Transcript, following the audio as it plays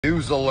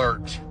News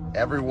alert.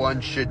 Everyone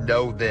should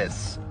know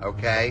this,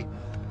 okay?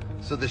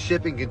 So the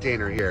shipping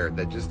container here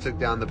that just took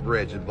down the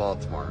bridge in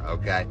Baltimore,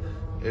 okay?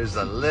 There's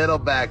a little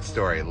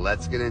backstory.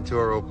 Let's get into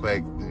it real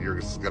quick.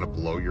 It's gonna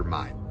blow your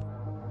mind.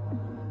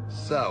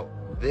 So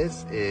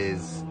this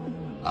is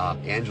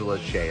Angela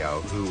Chao,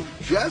 who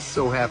just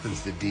so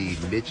happens to be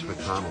Mitch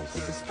McConnell's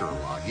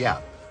sister-in-law. Yeah,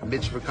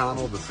 Mitch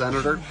McConnell, the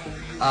senator.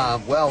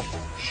 Well,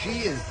 she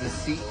is the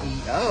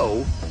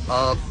CEO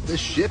of the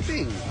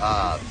shipping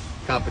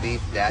company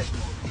that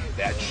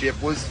ship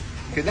was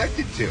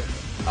connected to.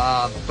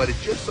 But it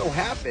just so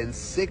happens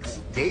 6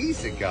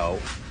 days ago,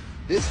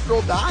 this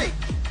girl died.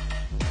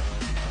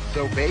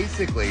 So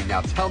basically,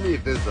 now tell me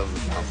if this doesn't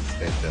sound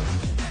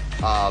suspicious.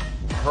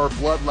 Her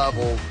blood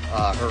levels,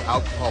 her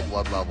alcohol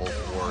blood levels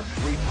were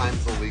 3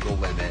 times the legal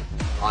limit.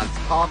 On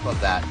top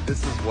of that,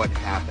 this is what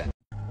happened.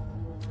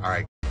 All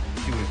right,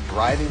 she was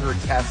driving her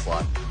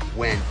Tesla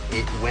when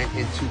it went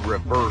into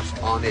reverse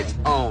on its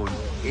own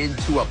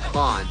into a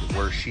pond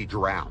where she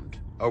drowned.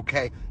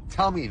 Okay,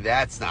 tell me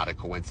that's not a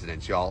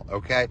coincidence, y'all.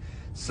 Okay,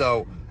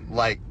 so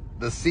like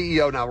the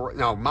CEO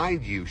now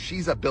mind you,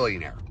 she's a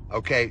billionaire.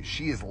 Okay,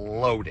 she is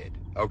loaded.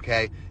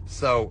 Okay,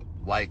 so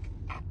like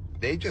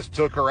they just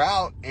took her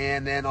out,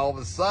 and then all of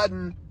a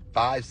sudden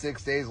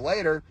 5-6 days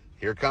later,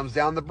 here comes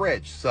down the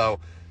bridge. So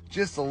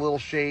just a little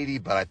shady,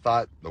 but I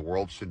thought the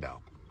world should know.